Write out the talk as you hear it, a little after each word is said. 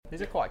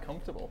These are quite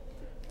comfortable.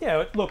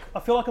 Yeah, look, I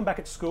feel like I'm back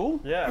at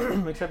school. Yeah.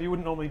 Except you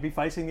wouldn't normally be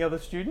facing the other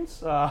students.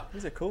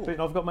 These are cool. But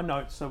I've got my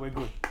notes, so we're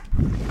good.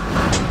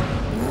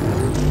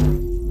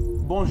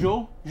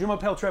 Bonjour, je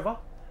m'appelle Trevor.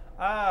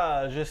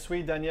 Ah, je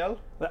suis Daniel.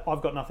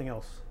 I've got nothing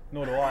else.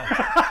 Nor do I.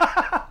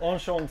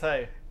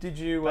 Enchanté. Did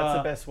you? That's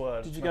the best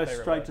word. Did you My go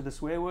favourite straight word. to the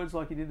swear words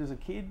like you did as a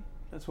kid?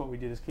 That's what we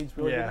did as kids,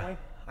 really, didn't Yeah, we?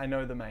 I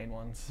know the main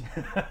ones.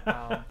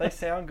 They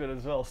sound good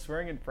as well.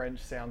 Swearing in French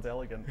sounds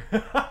elegant.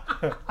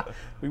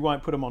 We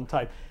won't put them on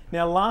tape.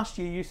 Now, last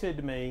year you said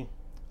to me,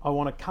 I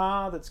want a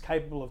car that's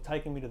capable of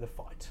taking me to the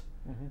fight.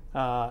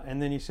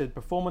 And then you said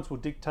performance will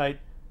dictate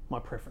my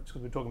preference,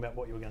 because we're talking about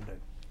what you were going to do.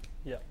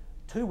 Yeah.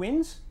 2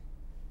 wins,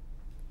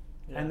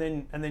 Yeah.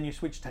 and then you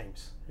switched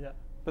teams. Yeah.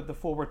 But the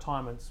 4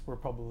 retirements were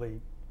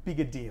probably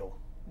bigger deal.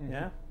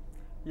 Yeah.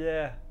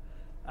 Yeah.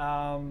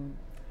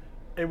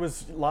 It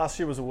was last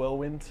year was a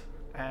whirlwind,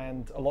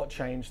 and a lot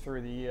changed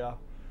through the year,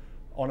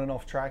 on and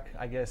off track.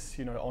 I guess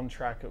on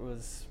track it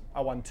was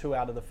I won 2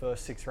 out of the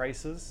first 6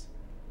 races,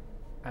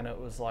 and it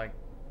was like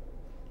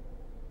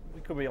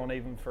we could be on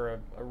even for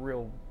a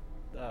real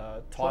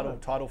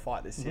title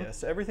fight this year.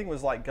 So everything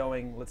was like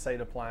going, let's say,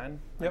 to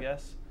plan. I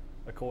guess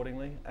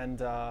accordingly, and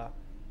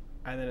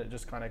then it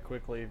just kind of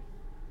quickly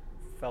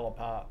fell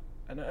apart.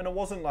 And it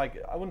wasn't like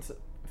I wouldn't say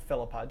it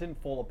fell apart. It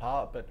didn't fall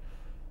apart, but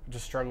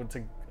just struggled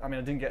to. I mean,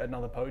 I didn't get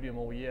another podium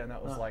all year, and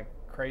that was like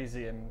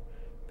crazy, and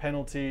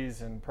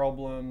penalties and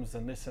problems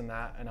and this and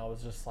that, and I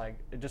was just like,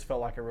 it just felt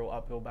like a real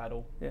uphill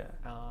battle. Yeah.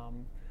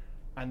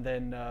 And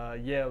then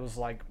it was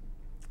like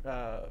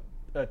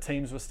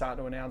teams were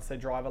starting to announce their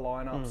driver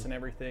lineups and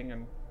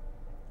everything,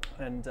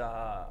 and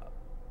I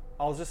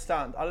was just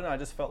starting. I don't know. I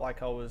just felt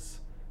like I was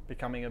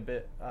becoming a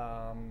bit.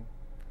 I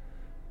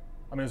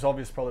mean, it was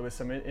obvious probably with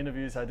some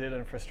interviews I did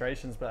and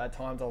frustrations, but at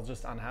times I was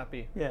just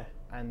unhappy. Yeah.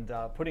 And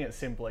putting it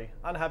simply,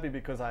 unhappy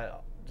because I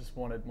just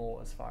wanted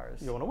more as far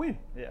as... You want to win.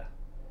 Yeah,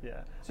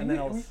 yeah. So and then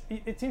I was...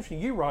 it's interesting,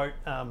 you wrote,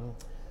 that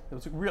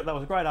was a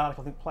great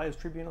article, I think Players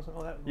Tribune or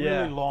something like that,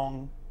 Yeah. really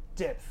long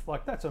depth,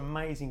 like that's an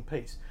amazing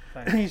piece.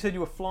 Thanks. You said you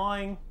were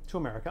flying to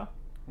America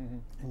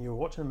and you were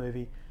watching a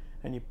movie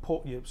and you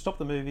stopped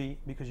the movie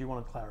because you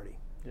wanted clarity.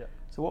 Yeah.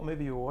 So what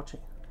movie you were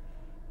watching?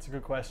 It's a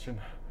good question.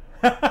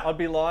 I'd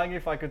be lying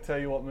if I could tell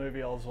you what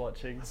movie I was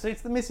watching. See,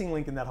 it's the missing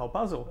link in that whole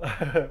puzzle.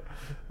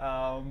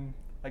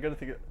 I got to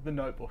think of The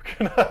Notebook.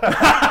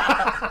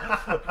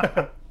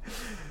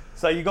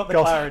 So you got the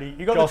clarity.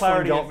 You got the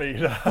clarity got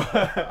me.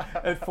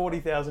 at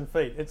 40,000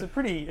 feet. It's a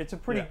pretty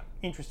Yeah.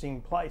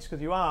 interesting place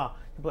because you are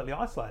completely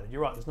isolated.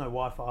 You're right. There's no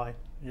Wi-Fi.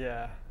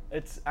 Yeah,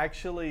 it's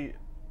actually.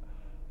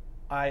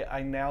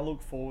 I now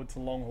look forward to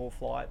long haul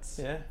flights.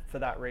 Yeah. For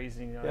that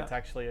reason, Yeah. it's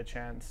actually a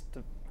chance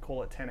to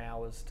call it 10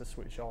 hours to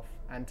switch off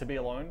and to be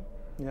alone.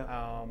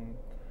 Yeah.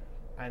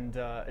 And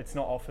it's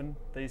not often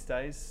these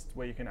days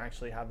where you can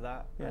actually have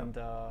that.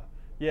 Yeah.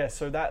 And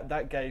so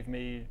that gave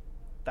me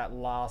that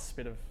last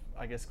bit of,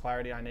 I guess,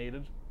 clarity I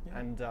needed. Yeah.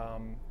 And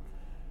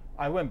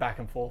I went back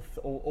and forth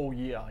all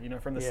year,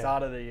 from the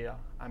start of the year.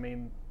 I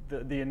mean,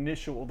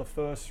 the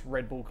first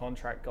Red Bull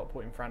contract got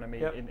put in front of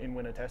me in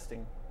winter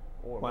testing,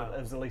 or Wow. it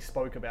was at least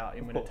spoke about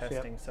in winter course,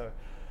 testing. So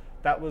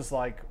that was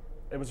like,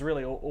 it was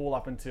really all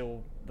up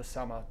until the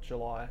summer,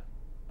 July,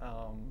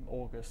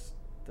 August,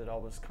 that I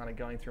was kind of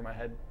going through my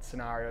head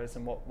scenarios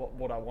and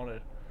what I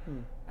wanted.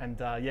 And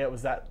it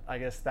was that, I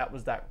guess that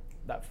was that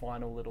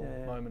final little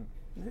moment.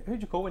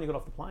 Who'd you call when you got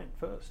off the plane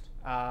first?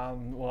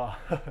 Well,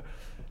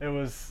 it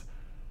was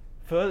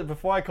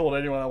before I called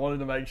anyone. I wanted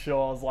to make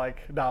sure. I was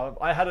like, no,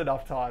 I had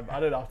enough time.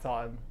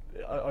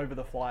 Over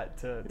the flight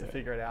to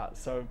figure it out.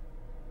 So,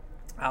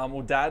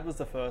 Dad was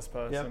the first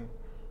person,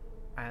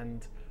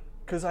 and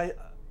because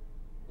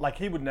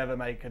he would never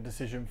make a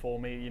decision for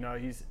me.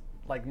 He's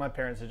like, my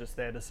parents are just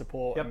there to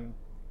support and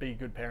be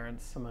good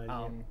parents.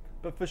 Amazing.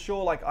 But for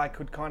sure, like, I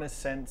could kind of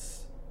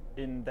sense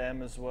in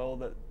them as well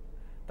that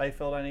they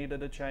felt I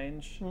needed a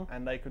change,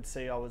 and they could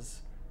see I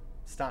was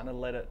starting to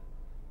let it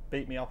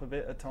beat me up a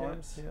bit at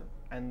times. Yeah.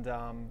 And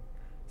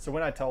so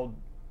when I told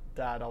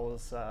Dad, I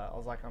was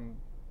like, I'm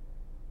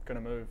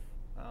gonna move.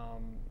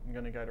 I'm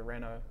gonna go to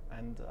Renault,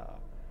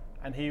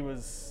 and he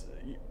was.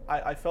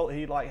 I felt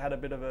he had a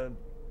bit of a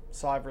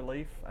sigh of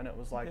relief, and it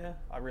was like,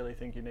 I really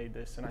think you need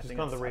this, and I think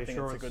it's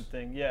a good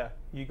thing. Yeah.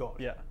 You got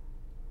it. Yeah.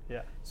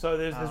 Yeah. So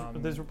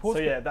there's reports.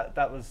 So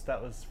that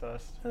was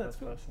first. That's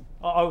good. Person.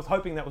 I was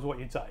hoping that was what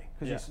you'd say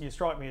because you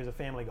strike me as a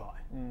family guy.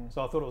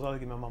 So I thought it was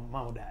either my mum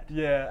or dad.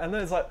 Yeah, and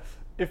then it's like,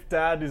 if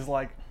Dad is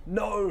like,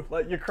 no,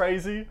 like, you're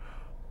crazy,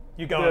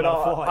 You go on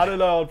a flight. I don't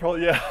know. I'd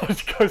probably I'll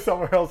just go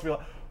somewhere else. And be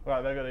like, all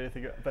right, maybe I need to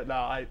think. But no,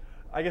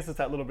 I guess it's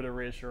that little bit of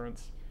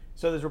reassurance.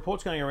 So there's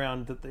reports going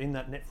around that in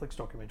that Netflix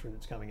documentary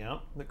that's coming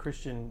out, that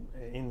Christian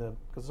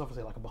because it's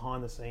obviously like a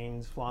behind the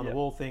scenes, fly on the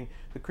wall thing.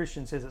 That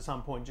Christian says at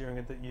some point during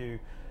it that you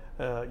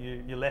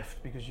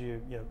left because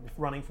you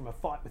running from a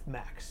fight with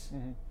Max.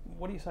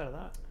 What do you say to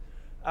that?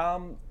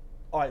 All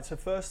right. So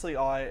firstly,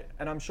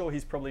 and I'm sure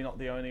he's probably not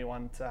the only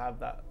one to have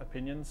that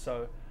opinion.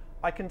 So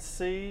I can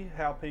see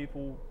how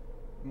people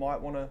might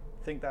want to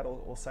think that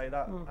or say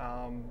that.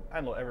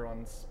 And look,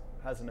 everyone's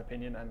has an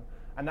opinion,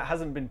 and that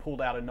hasn't been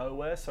pulled out of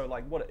nowhere. So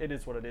like, what it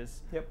is, what it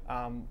is. Yep.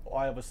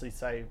 I obviously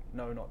say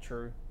no, not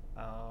true.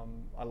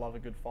 I love a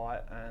good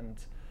fight, and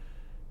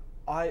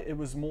it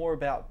was more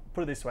about,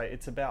 put it this way,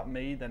 it's about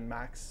me than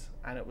Max,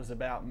 and it was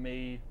about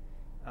me.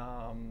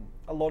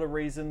 A lot of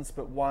reasons,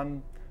 but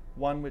one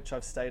which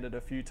I've stated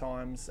a few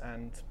times,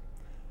 and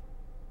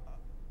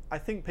I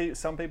think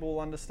some people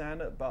will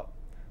understand it, but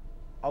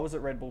I was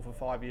at Red Bull for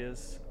 5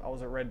 years. I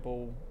was at Red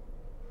Bull.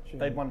 Sure.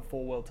 They'd won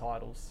 4 world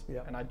titles,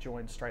 Yep. and I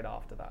joined straight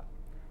after that.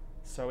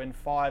 So in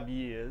 5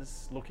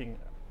 years, looking,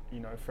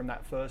 from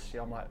that first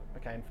year, I'm like,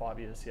 okay, in 5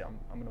 years, yeah, I'm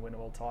going to win a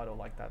world title.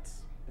 Like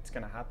it's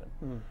going to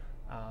happen.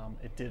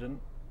 It didn't.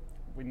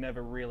 We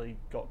never really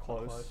got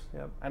close.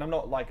 Yep. And I'm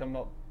not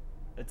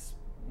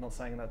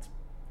saying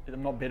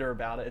I'm not bitter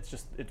about it.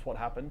 It's what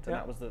happened, and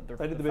that was the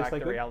fact,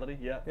 the reality.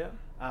 Yeah.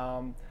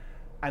 Yeah.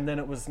 And then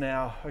it was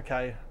now,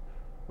 okay,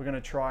 we're going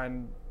to try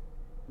and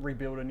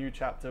rebuild a new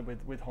chapter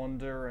with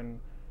Honda, and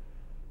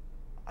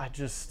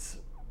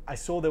I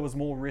saw there was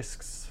more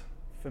risks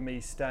for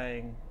me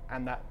staying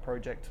and that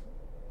project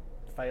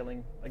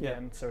failing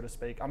again, so to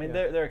speak. I mean,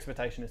 their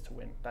expectation is to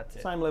win. That's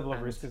it. Same level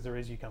of risk as there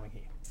is you coming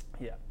here.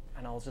 Yeah.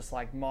 And I was just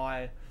like,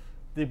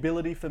 the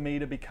ability for me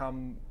to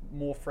become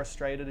more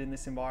frustrated in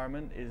this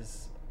environment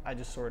I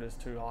just saw it as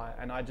too high,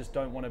 and I just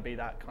don't want to be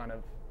that kind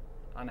of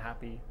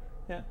unhappy,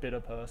 bitter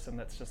person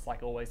that's just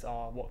like always,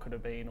 what could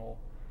have been, or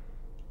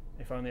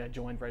if only I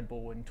joined Red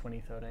Bull in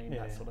 2013,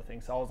 that sort of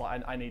thing. So I was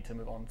like, I need to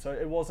move on. So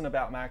it wasn't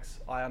about Max.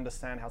 I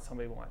understand how some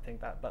people might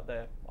think that, but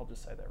I'll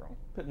just say they're wrong.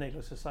 But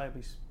needless to say,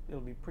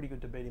 it'll be pretty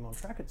good to beat him on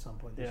track at some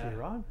point this year,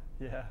 right?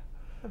 Yeah.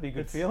 That'd be a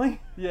good feeling.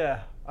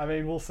 Yeah, I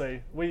mean, we'll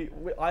see.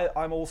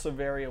 I'm also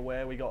very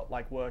aware we got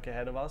like work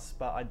ahead of us,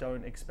 but I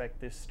don't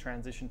expect this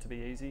transition to be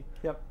easy.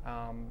 Yep.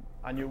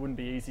 I knew it wouldn't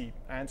be easy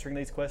answering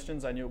these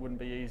questions. I knew it wouldn't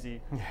be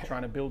easy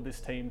trying to build this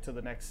team to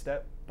the next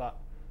step, but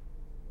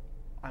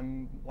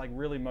I'm like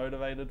really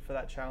motivated for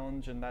that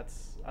challenge, and I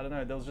don't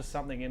know, there was just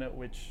something in it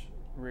which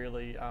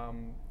really,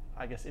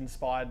 I guess,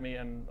 inspired me,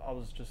 and I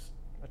was just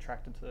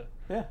attracted to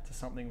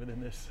something within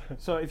this.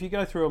 So if you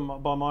go through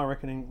them, by my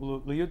reckoning,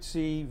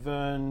 Liuzzi,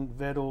 Verne,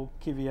 Vettel,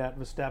 Kvyat,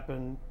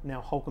 Verstappen,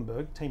 now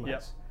Hulkenberg,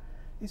 teammates.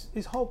 Yep.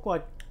 Is Hulk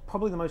like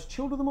probably the most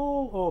chilled of them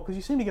all, or because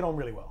you seem to get on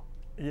really well?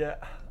 Yeah,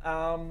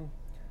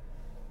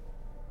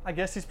 I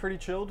guess he's pretty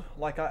chilled.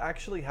 Like, I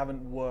actually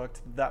haven't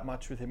worked that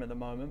much with him at the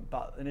moment,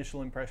 but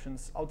initial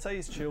impressions, I would say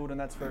he's chilled, and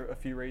that's for a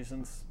few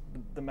reasons.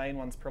 The main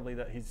one's probably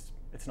that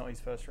it's not his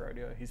first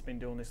rodeo. He's been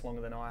doing this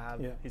longer than I have.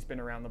 Yeah. He's been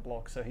around the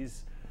block, so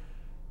he's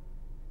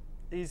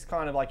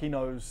kind of like, he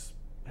knows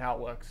how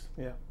it works.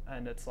 Yeah.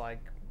 And it's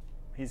like,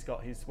 he's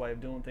got his way of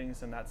doing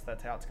things, and that's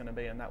how it's going to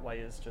be. And that way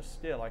is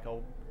just, like,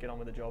 I'll get on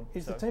with the job.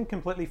 Is the team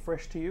completely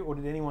fresh to you, or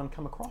did anyone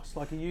come across?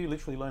 Like, are you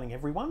literally learning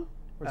everyone?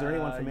 Or is there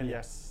anyone familiar?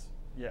 Yes.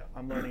 Yeah,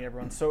 I'm learning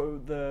everyone. So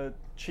the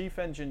chief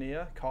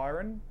engineer,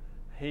 Kyron,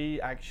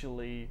 he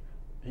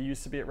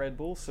used to be at Red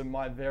Bull. So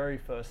my very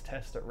first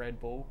test at Red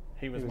Bull,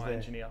 he was my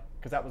engineer,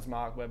 because that was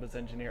Mark Webber's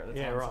engineer at the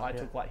time. Right, so I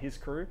took like his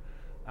crew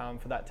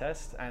for that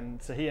test,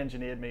 and so he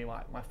engineered me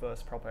my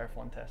first proper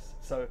F1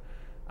 test. So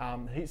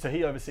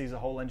he oversees the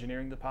whole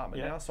engineering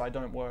department now. So I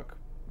don't work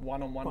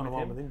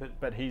one-on-one with him,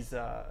 but he's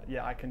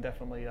I can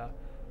definitely.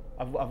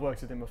 I've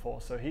worked with him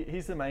before, so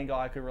he's the main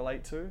guy I could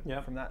relate to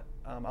from that.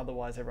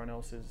 Otherwise, everyone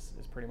else is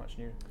pretty much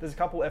new. There's a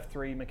couple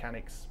F3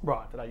 mechanics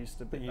that I used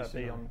to be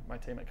on my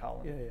team at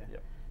Carlin. Yeah.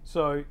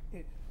 So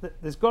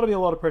there's got to be a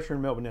lot of pressure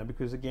in Melbourne now,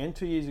 because again,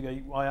 2 years ago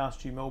I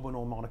asked you Melbourne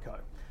or Monaco.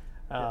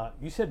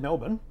 You said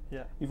Melbourne.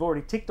 Yeah. You've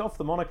already ticked off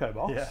the Monaco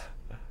box.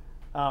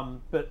 Yeah.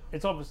 But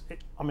it's obvious.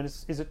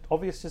 Is it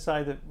obvious to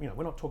say that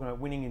we're not talking about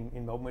winning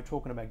in Melbourne? We're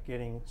talking about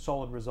getting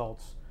solid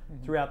results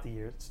throughout the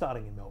year,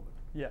 starting in Melbourne.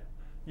 Yeah.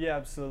 Yeah,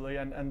 absolutely,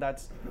 and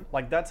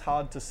that's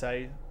hard to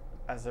say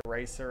as a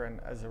racer,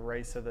 and as a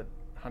racer that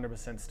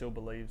 100% still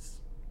believes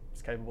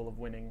is capable of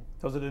winning.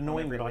 So is it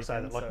annoying that I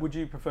say that? Like, would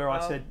you prefer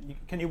I said,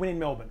 can you win in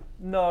Melbourne?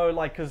 No,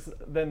 like, because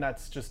then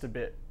that's just a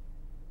bit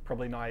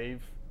probably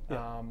naive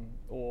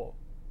or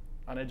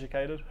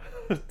uneducated,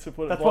 to put it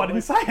bluntly. That's why I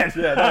didn't say it.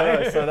 Yeah,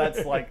 no. So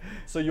that's like,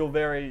 so you're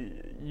very,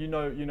 you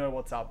know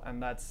what's up,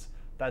 and that's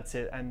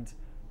it. And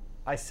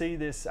I see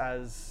this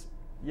as,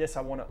 yes,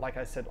 I want to, like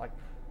I said, like,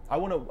 I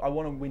want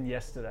to win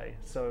yesterday.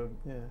 So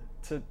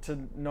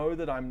to know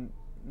that I'm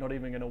not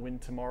even going to win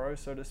tomorrow,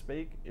 so to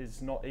speak,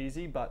 is not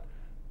easy. But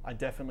I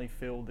definitely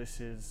feel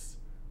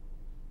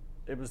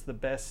it was the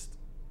best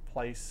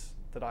place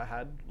that I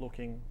had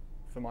looking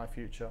for my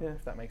future,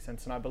 if that makes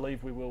sense. And I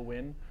believe we will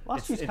win.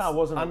 Last year's car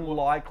wasn't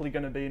unlikely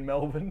going to be in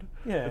Melbourne.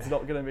 Yeah. It's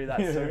not going to be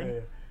that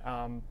soon.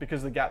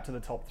 Because the gap to the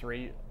top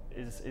three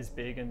is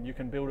big, and you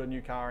can build a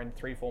new car in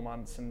 3-4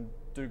 months and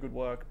do good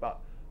work, but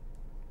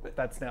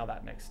that's now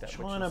that next step.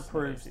 China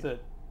proves that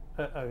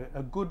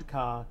a good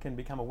car can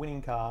become a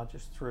winning car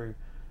just through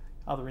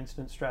other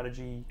incident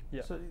strategy.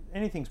 Yeah. So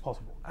anything's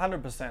possible.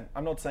 100%.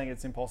 I'm not saying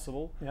it's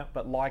impossible,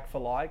 but like for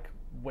like,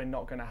 we're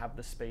not going to have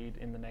the speed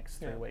in the next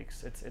 3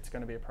 weeks. It's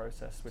going to be a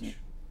process.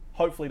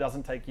 hopefully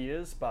doesn't take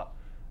years, but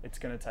it's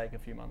going to take a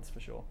few months for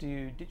sure. Do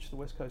you ditch the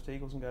West Coast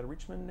Eagles and go to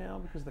Richmond now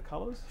because of the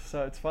colours?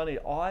 So it's funny,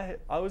 I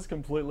was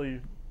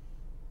completely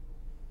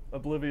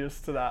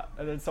oblivious to that,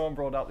 and then someone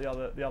brought up the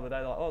other day, like,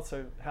 oh,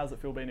 so how's it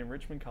feel being in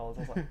Richmond colours?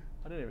 I was like,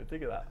 I didn't even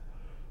think of that.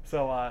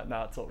 So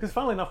no, it's all because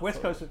funnily enough,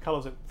 West Coast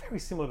colours are very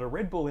similar to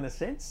Red Bull in a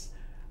sense.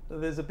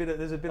 There's a bit of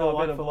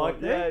like for like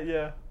there.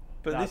 Yeah.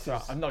 But No, this is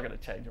right. I'm not going to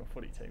change my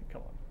footy team.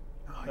 Come on.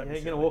 oh, Don't yeah, be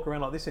you're going to silly. walk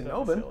around like this in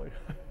Melbourne.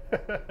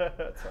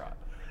 That's right.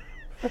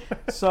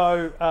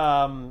 So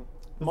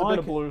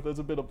There's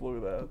a bit of blue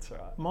there. That's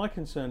right. my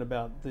concern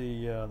about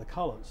the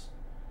colours,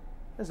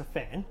 as a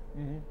fan,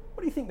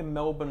 what do you think the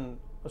Melbourne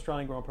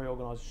Australian Grand Prix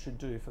organisers should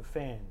do for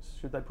fans?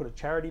 Should they put a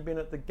charity bin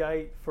at the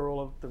gate for all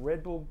of the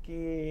Red Bull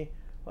gear?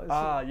 Like,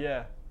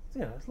 Yeah.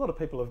 you know, a lot of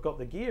people have got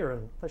the gear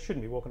and they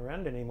shouldn't be walking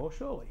around it anymore,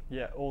 surely.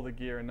 Yeah, all the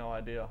gear and no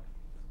idea.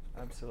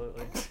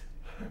 Absolutely.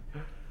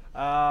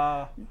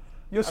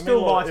 You're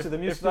still look, nice to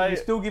them. You're if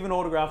still giving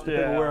autographs to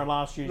people wearing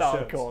last year's no,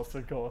 shirts.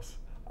 of course.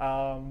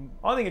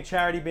 I think a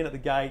charity bin at the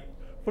gate.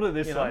 Put it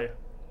this You know? way.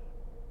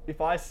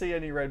 If I see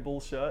any Red Bull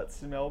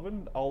shirts in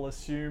Melbourne, I'll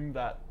assume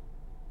that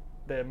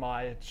they're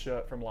my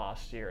shirt from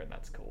last year, and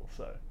that's cool.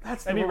 So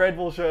That's any the- Red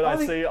Bull shirt I I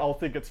think see, I'll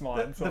think it's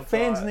mine. So The it's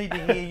fans alright.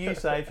 need to hear you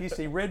say, if you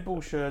see Red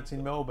Bull shirts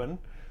in Melbourne,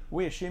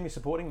 we assume you're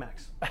supporting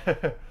Max.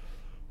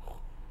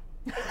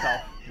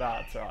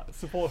 No, it's alright.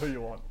 Support who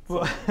you want.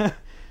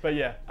 But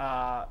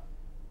yeah,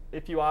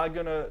 if you are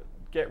gonna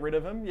get rid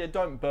of them,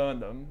 don't burn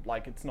them.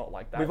 Like, it's not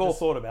like that. We've all Just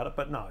thought about it,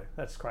 but no,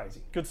 that's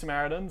crazy. Good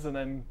Samaritans, and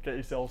then get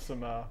yourself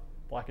some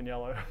black and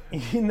yellow.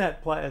 In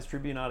that Players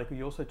Tribune article,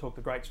 you also talked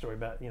a great story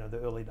about, you know, the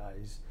early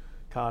days,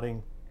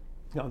 karting,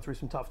 going through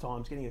some tough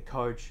times, getting a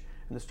coach,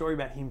 and the story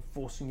about him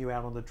forcing you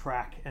out on the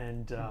track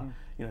and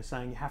you know,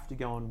 saying you have to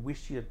go and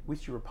wish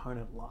your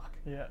opponent luck.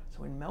 Yeah.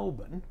 So in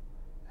Melbourne,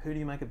 who do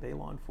you make a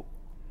beeline for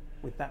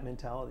with that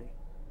mentality?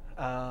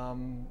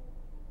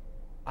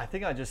 I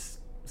think I just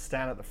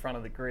stand at the front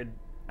of the grid,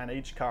 and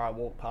each car I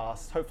walk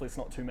past, hopefully it's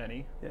not too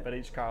many, but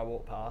each car I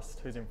walk past,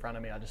 who's in front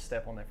of me, I just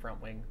step on their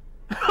front wing.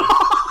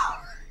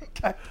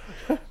 Okay.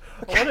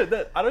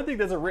 I don't think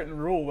there's a written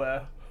rule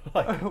there.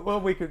 Like, Well,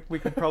 we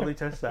could probably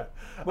test that.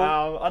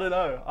 Well, I don't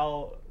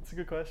know. It's a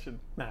good question.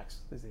 Max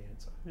is the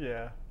answer.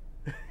 Yeah.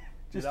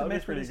 Just that to would be mess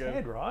with pretty his good.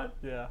 head, right?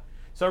 Yeah.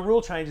 So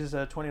rule changes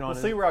 29. We'll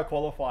see where I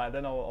qualify.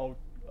 Then I'll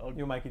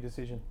You'll make your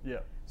decision. yeah.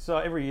 So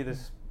every year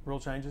there's rule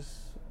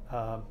changes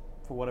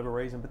for whatever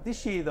reason, but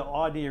this year the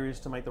idea is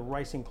to make the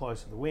racing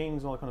closer, the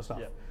wings, all that kind of stuff.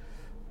 Yeah.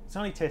 It's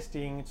only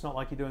testing. It's not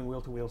like you're doing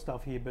wheel-to-wheel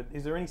stuff here. But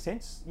is there any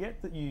sense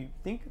yet that you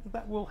think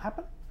that will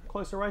happen?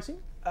 Closer racing?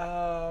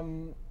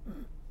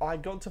 I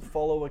got to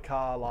follow a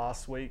car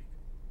last week.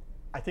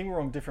 I think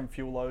we're on different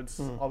fuel loads.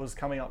 I was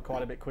coming up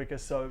quite a bit quicker,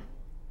 so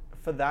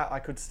for that I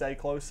could stay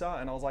closer,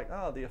 and I was like,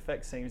 oh, the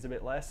effect seems a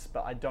bit less,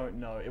 but I don't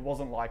know. It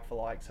wasn't like for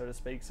like, so to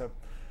speak. So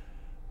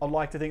I'd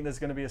like to think there's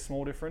going to be a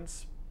small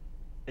difference.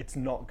 It's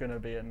not going to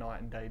be a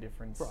night and day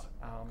difference. Right.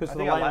 I Because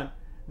think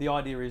the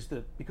idea is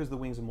that because the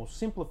wings are more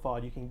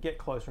simplified, you can get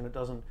closer and it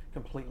doesn't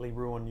completely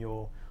ruin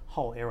your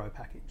whole aero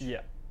package.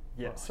 Yeah.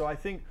 Right. So I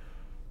think,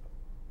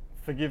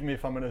 forgive me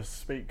if I'm going to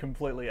speak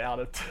completely out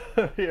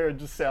of here and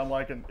just sound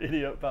like an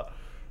idiot, but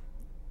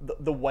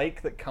the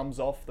wake that comes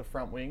off the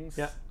front wings,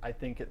 I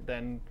think it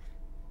then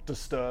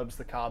disturbs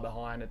the car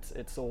behind.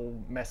 It's all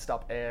messed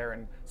up air,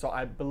 and so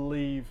I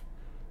believe,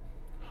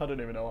 I don't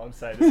even know what I'm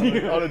saying. I'm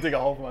going to dig a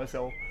hole for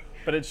myself.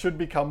 But it should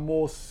become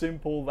more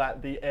simple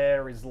that the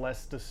air is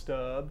less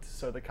disturbed,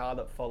 so the car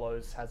that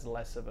follows has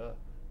less of a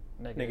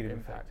negative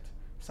impact.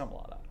 Something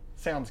like that.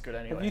 Sounds good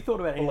anyway. Have you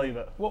thought about Believe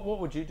it. What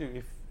would you do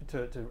if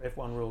to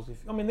F1 rules?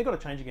 I mean, they've got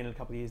to change again in a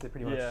couple of years. They're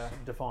pretty much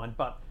defined.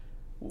 But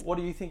what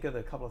do you think are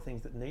the couple of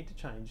things that need to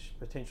change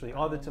potentially,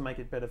 either to make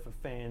it better for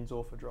fans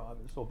or for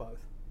drivers, or both?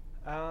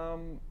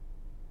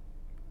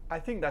 I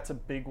think that's a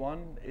big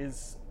one.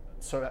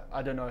 So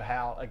I don't know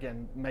how.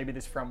 Again, maybe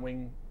this front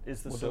wing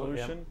is the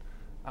solution.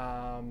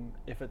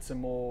 If it's a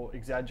more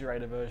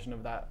exaggerated version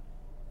of that,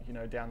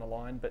 down the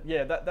line. But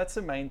yeah, that's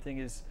the main thing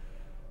is,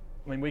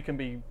 I mean, we can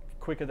be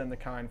quicker than the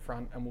car in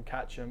front and we'll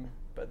catch them,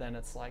 but then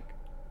it's like,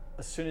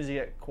 as soon as you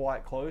get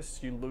quite close,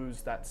 you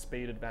lose that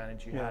speed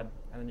advantage you had,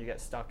 and then you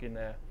get stuck in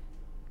there,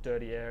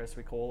 dirty air as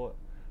we call it.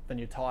 Then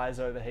your tyres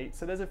overheat.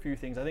 So there's a few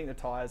things. I think the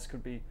tyres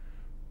could be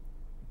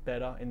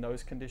better in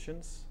those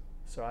conditions.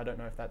 So I don't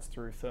know if that's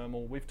through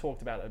thermal. We've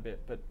talked about it a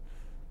bit, but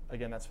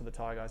again, that's for the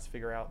tyre guys to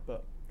figure out.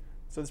 But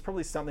so there's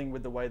probably something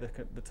with the way the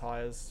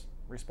tyres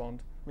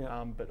respond.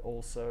 But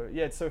also,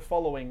 so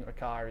following a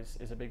car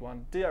is a big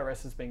one.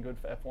 DRS has been good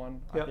for F1.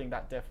 I think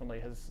that definitely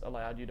has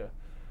allowed you to,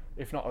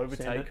 if not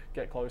overtake,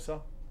 get closer.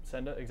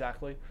 Send it,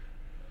 exactly.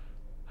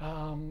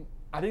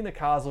 I think the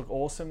cars look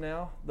awesome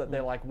now that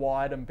they're like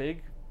wide and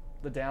big.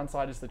 The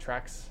downside is the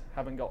tracks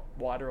haven't got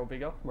wider or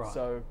bigger. Right.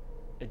 So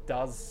it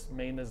does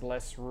mean there's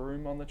less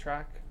room on the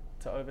track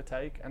to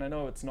overtake. And I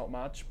know it's not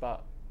much,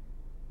 but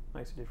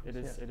Makes a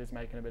difference. it is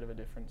making a bit of a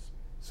difference.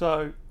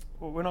 So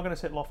we're not going to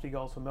set lofty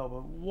goals for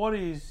Melbourne. What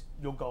is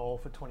your goal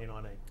for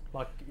 2019?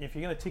 Like, if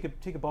you're going to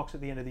tick a box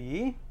at the end of the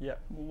year, Yeah.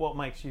 what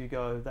makes you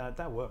go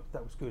that worked?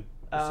 That was good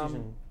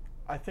decision.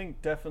 I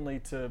think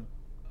definitely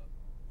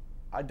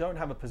I don't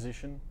have a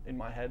position in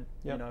my head,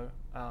 Yep. you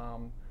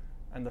know,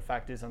 and the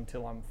fact is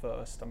until I'm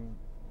first, I'm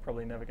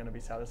probably never going to be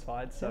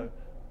satisfied. So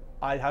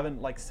I haven't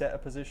like set a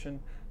position.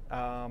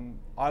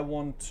 I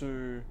want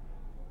to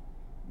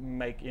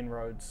make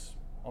inroads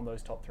on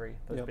those top three,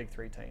 those Yep. big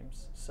three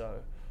teams.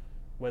 So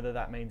whether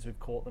that means we've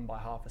caught them by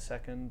half a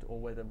second or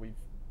whether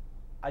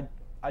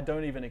I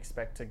don't even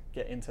expect to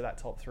get into that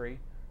top three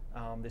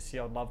this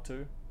year. I'd love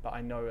to, but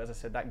I know, as I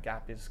said, that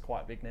gap is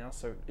quite big now.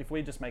 So if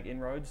we just make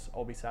inroads,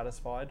 I'll be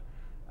satisfied.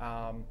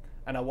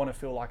 And I want to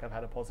feel like I've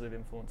had a positive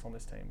influence on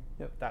this team.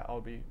 Yep. That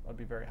I'd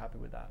be very happy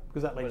with that.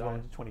 Because that leads But on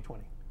into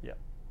 2020. Yeah,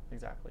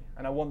 exactly.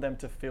 And I want them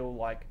to feel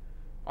like,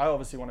 I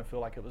obviously want to feel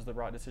like it was the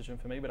right decision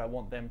for me, but I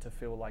want them to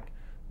feel like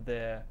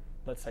their,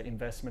 let's say,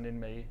 investment in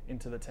me,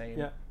 into the team,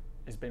 Yeah.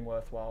 has been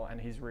worthwhile, and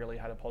he's really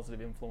had a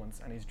positive influence,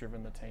 and he's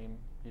driven the team,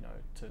 you know,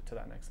 to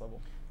that next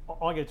level.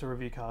 I get to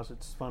review cars.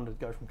 It's fun to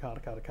go from car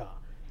to car to car.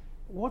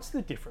 What's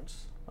the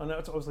difference? I know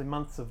it's obviously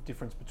months of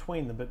difference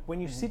between them, but when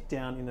you sit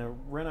down in a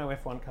Renault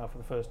F1 car for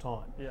the first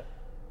time, Yeah.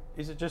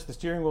 is it just the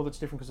steering wheel that's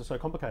different because it's so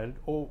complicated,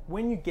 or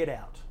when you get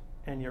out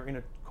and you're in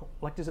a,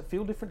 like, does it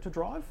feel different to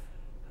drive?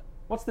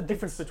 What's the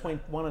difference between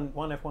one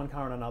F1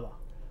 car and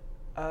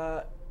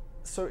another?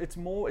 So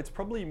it's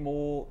probably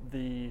more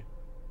the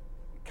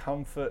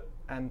comfort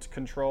and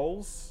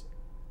controls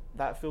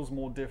that feels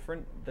more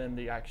different than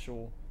the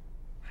actual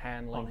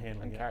handling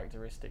and yeah.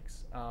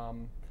 characteristics.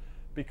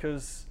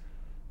 Because,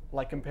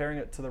 like, comparing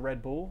it to the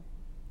Red Bull,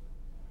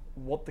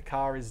 what the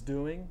car is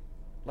doing,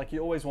 like, you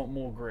always want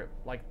more grip.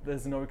 Like,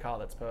 there's no car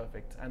that's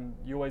perfect, and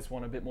you always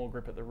want a bit more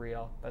grip at the rear.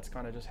 That's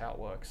kind of just how it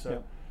works. So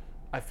Yep.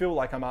 I feel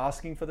like I'm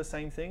asking for the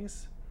same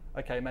things.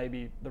 Okay,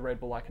 maybe the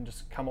Red Bull, I can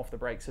just come off the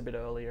brakes a bit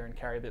earlier and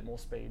carry a bit more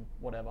speed,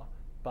 whatever.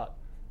 But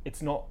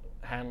it's not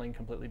handling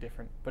completely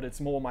different. But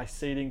it's more my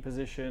seating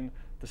position,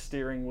 the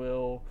steering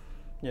wheel,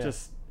 Yeah.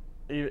 just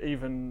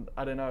even,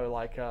 I don't know,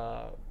 like,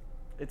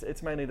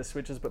 it's mainly the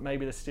switches, but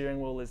maybe the steering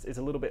wheel is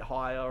a little bit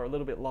higher or a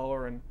little bit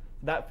lower, and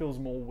that feels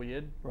more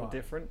weird or Right.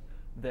 different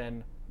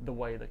than the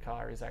way the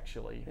car is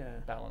actually Yeah.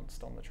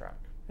 balanced on the track.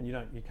 And you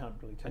can't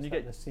really test And you that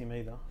get- in the sim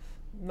either.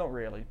 Not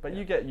really, but Yeah.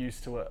 you get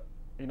used to it.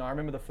 You know, I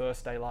remember the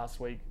first day last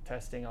week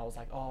testing, I was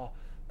like, oh,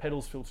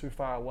 pedals feel too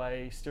far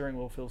away, steering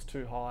wheel feels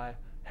too high,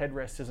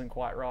 headrest isn't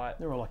quite right.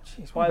 They're all like,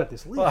 "Geez, what about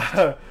this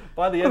lift?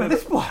 By the end of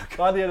this bloke."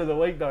 by the end of the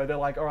week though, they're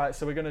like, all right,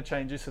 so we're going to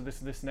change this to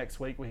this next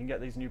week. We can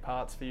get these new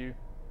parts for you.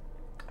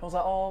 I was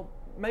like, oh,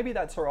 maybe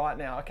that's all right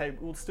now. Okay,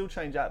 we'll still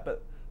change that,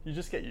 but you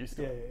just get used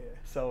to it. Yeah.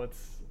 So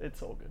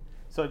it's all good.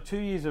 So 2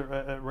 years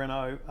at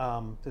Renault,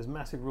 there's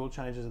massive rule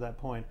changes at that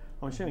point.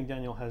 I'm assuming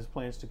Daniel has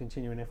plans to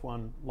continue in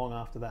F1 long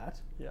after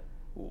that. Yeah.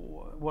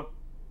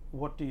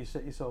 What do you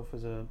set yourself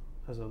as a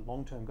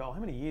long-term goal? How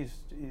many years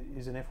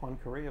is an F1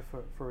 career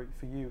for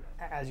you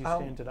as you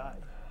stand today?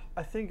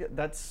 I think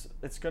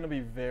it's going to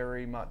be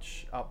very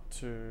much up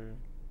to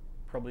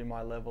probably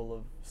my level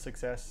of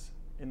success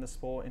in the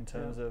sport in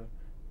terms of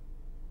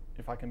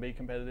if I can be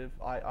competitive.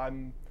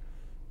 I'm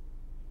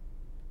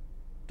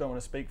don't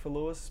want to speak for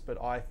Lewis,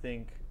 but I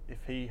think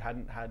if he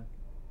hadn't had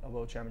a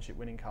World Championship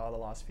winning car the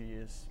last few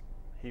years,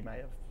 he may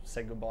have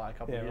said goodbye a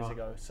couple of years right.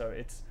 ago. So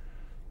it's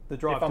The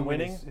drive if to I'm win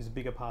winning- is a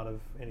bigger part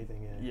of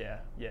anything. Yeah.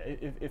 yeah.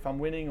 If I'm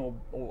winning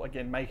or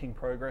again making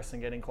progress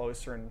and getting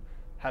closer and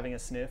having a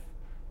sniff,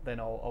 then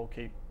I'll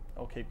keep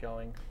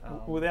going.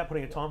 Without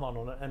putting a timeline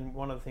on it, and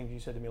one of the things you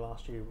said to me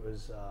last year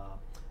was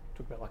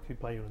talked about like who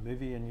played you in a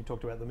movie, and you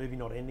talked about the movie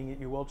not ending at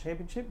your World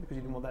Championship because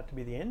you didn't want that to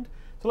be the end.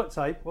 So let's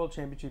say World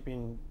Championship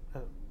in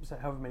say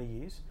however many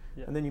years,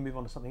 Yeah. and then you move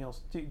on to something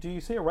else. Do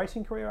you see a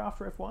racing career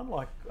after F1?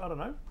 Like, I don't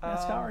know,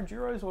 NASCAR,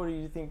 Enduros, or do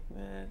you think?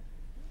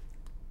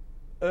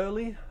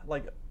 Earlier,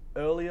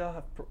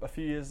 a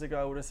few years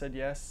ago, I would have said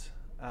yes.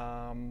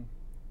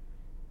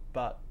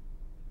 But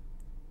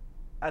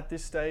at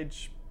this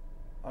stage,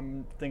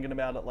 I'm thinking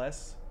about it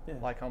less. Yeah.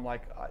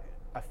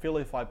 I feel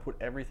if I put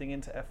everything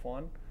into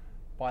F1,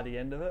 by the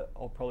end of it,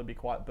 I'll probably be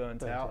quite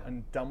burnt out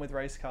and done with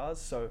race cars.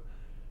 So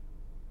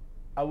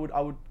I would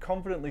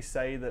confidently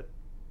say that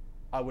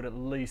I would at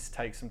least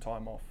take some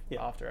time off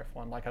after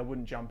F1. Like, I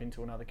wouldn't jump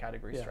into another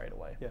category straight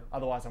away. Yeah.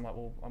 Otherwise, I'm like,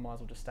 well, I might as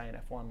well just stay in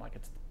F1. Like,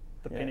 it's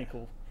the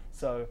pinnacle.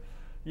 So,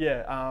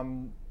 yeah.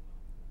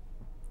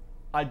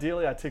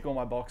 Ideally, I tick all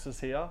my boxes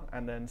here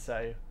and then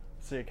say,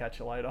 see you, catch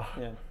you later.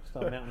 Yeah,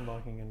 start mountain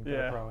biking and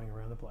go rowing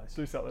around the place.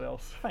 Do something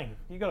else. Fang,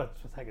 you got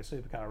to take a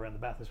supercar around the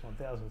Bathurst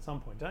 1000 at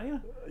some point, don't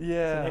you?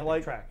 Yeah, It's an epic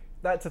like track.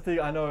 that's a thing.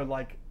 I know,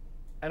 like,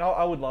 and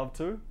I would love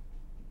to.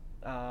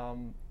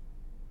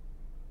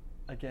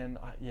 Again,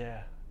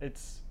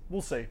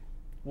 we'll see.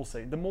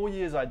 The more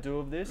years I do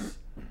of this,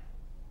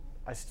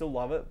 I still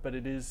love it, but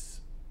it is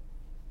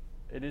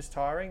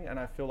tiring, and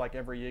I feel like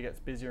every year gets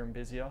busier and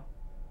busier,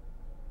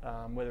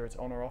 whether it's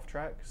on or off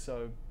track.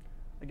 So,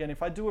 again,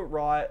 if I do it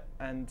right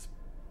and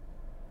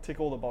tick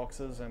all the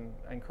boxes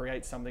and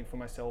create something for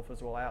myself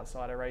as well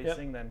outside of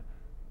racing, then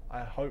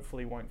I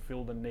hopefully won't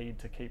feel the need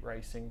to keep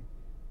racing,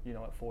 you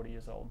know, at 40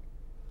 years old.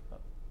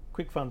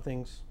 Quick fun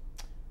things.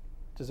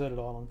 Deserted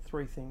island.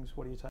 3 things.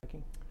 What are you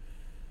taking?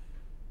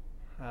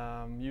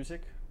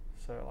 Music,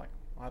 so like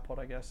iPod,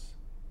 I guess.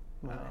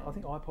 I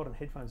think iPod and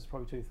headphones is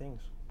probably 2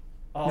 things.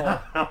 Oh,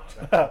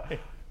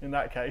 in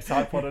that case,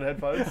 iPod and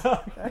headphones.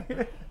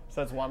 Okay.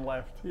 So that's 1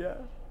 left. Yeah.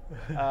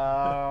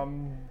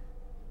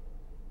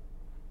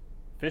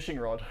 Fishing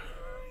rod.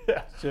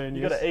 Yeah. Genius.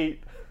 You got to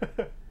eat.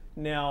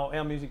 Now,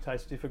 our music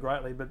tastes differ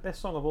greatly, but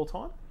best song of all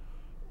time?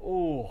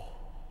 Oh,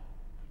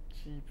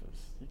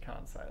 jeepers! You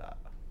can't say that.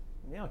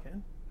 Yeah, I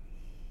can.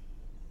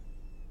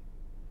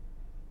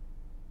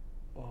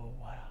 Oh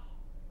wow.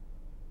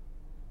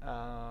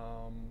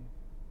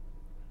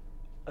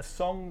 A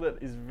song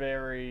that is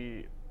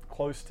very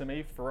close to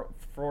me for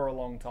a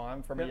long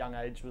time, from a young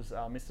age, was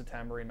 "Mr.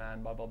 Tambourine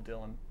Man" by Bob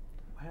Dylan.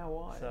 How?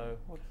 Why?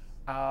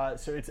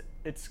 So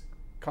it's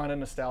kind of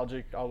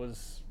nostalgic.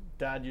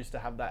 Dad used to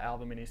have that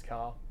album in his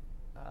car,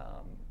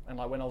 and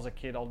like when I was a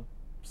kid, I'd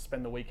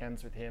spend the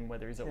weekends with him,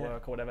 whether he's at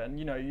work or whatever, and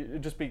you know,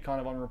 it'd just be kind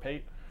of on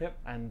repeat. Yep.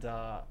 And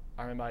I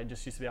remember I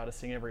just used to be able to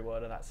sing every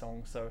word of that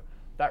song. So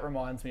that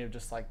reminds me of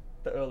just like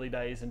the early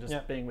days and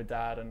just being with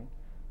Dad, and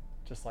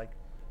just like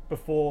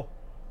before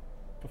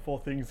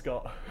things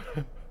got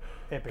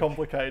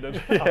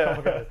complicated.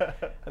 Complicated.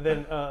 And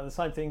then the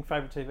same thing.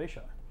 Favorite TV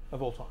show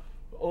of all time?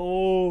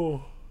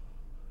 Oh,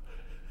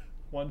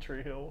 One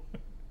Tree Hill.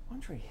 One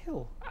Tree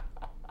Hill.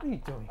 What are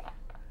you doing?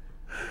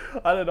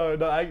 I don't know.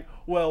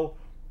 No,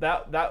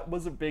 that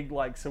was a big,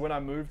 like, so when I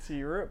moved to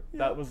Europe,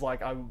 that was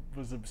like, I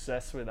was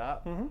obsessed with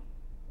that. Mm-hmm.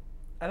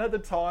 And at the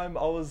time,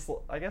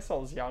 I guess I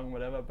was young,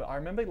 whatever, but I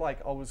remember like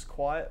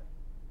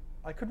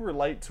I could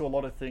relate to a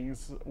lot of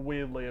things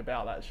weirdly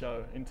about that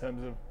show, in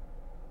terms of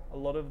a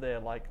lot of their,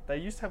 like, they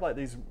used to have like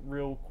these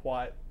real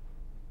quiet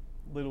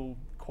little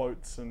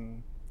quotes,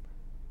 and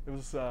it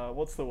was,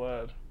 what's the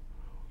word?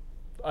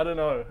 I don't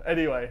know.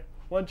 Anyway,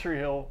 One Tree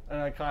Hill, and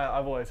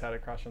I've always had a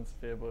crush on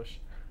Sophia Bush.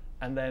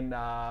 And then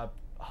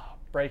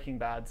Breaking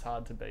Bad's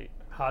hard to beat.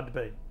 Hard to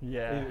beat.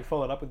 Yeah. You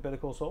followed up with Better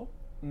Call Saul?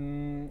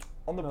 On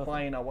the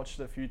plane, I watched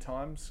it a few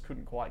times,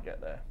 couldn't quite get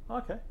there.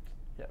 Okay.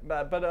 Yeah,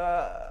 but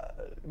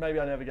maybe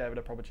I never gave it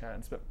a proper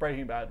chance. But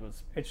Breaking Bad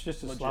was. It's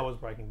just as slow as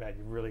Breaking Bad.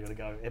 You've really got to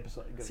go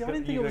episode. See, I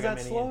didn't think it was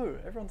that slow.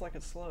 Everyone's like,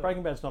 it's slow.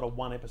 Breaking Bad's not a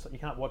 1 episode. You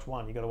can't watch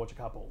one. You got to watch a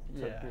couple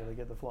to really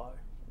get the flow.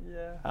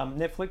 Yeah.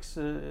 Netflix.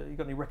 You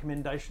got any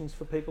recommendations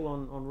for people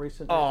on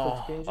recent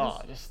Netflix binges?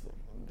 Oh, just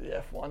the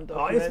F1 documentary.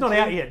 Oh, it's not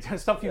out yet.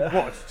 Stuff you've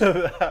watched.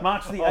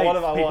 March the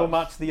 8th. People,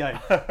 March the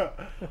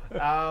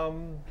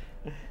 8th.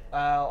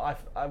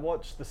 I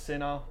watched The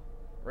Sinner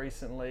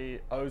recently.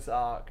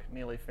 Ozark,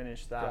 nearly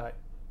finished that.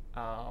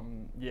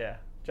 Right.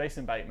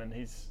 Jason Bateman,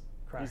 he's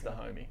the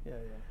homie.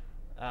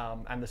 Yeah.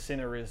 And The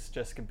Sinner is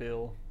Jessica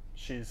Biel.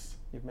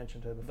 You've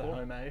mentioned her before. The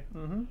homie.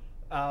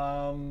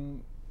 Mm-hmm.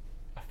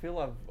 I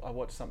feel I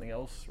watched something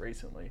else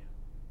recently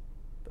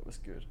that was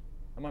good.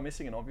 Am I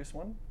missing an obvious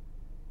one?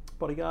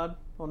 Bodyguard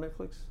on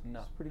Netflix.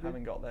 No, it's pretty good.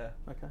 Haven't got there.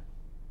 Okay.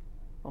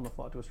 On the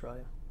flight to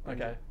Australia.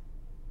 Okay.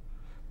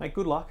 Mate,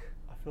 good luck.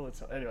 I feel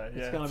it's anyway. It's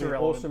yeah, going to be an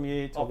awesome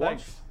year to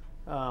watch.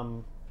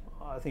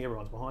 I think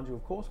everyone's behind you,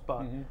 of course,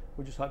 but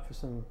we just hope for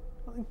some,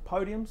 I think,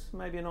 podiums,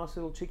 maybe a nice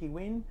little cheeky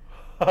win.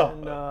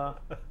 And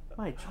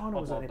mate,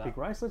 China was an epic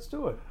race. Let's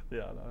do it.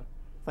 Yeah, I know.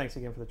 Thanks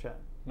again for the chat.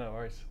 No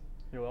worries.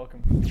 You're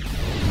welcome.